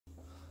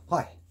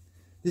Hi,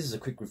 this is a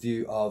quick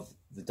review of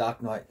the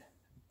Dark Knight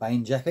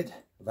Bane jacket,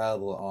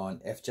 available on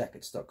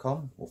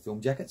fjackets.com or Film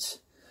Jackets.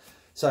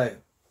 So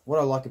what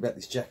I like about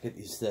this jacket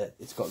is that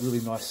it's got really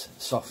nice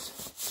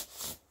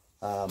soft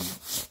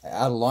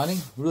outer lining,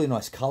 really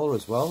nice colour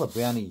as well, a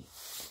browny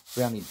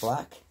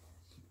black.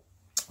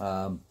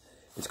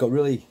 It's got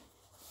really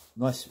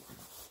nice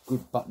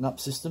good button-up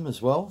system as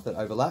well that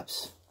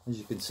overlaps, as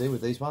you can see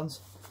with these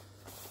ones.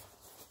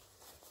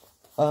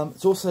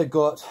 It's also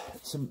got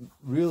some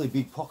really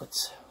big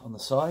pockets on the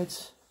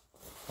sides,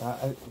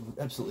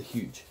 absolutely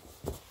huge,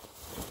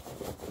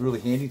 really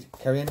handy to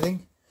carry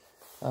anything.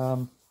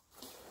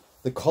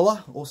 The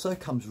collar also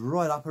comes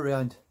right up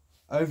around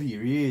over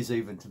your ears,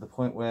 even to the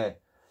point where it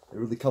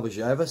really covers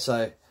you over,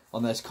 so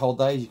on those cold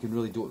days you can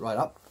really do it right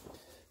up.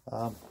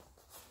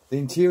 The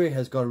interior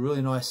has got a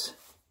really nice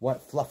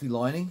white fluffy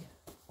lining.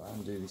 I'll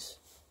undo this,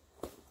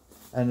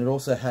 and it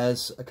also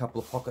has a couple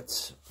of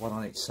pockets, one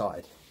on each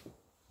side.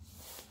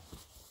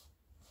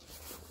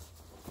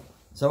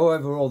 So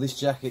overall, this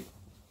jacket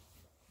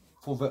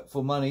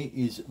for money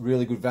is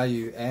really good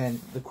value,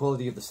 and the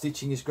quality of the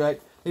stitching is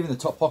great. Even the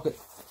top pocket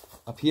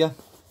up here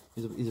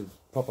is a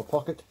proper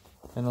pocket,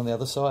 and on the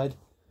other side.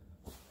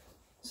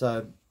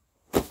 So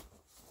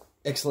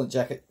excellent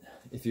jacket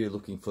if you're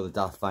looking for the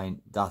Darth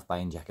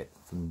Bane jacket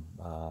from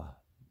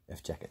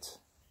F Jackets.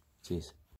 Cheers.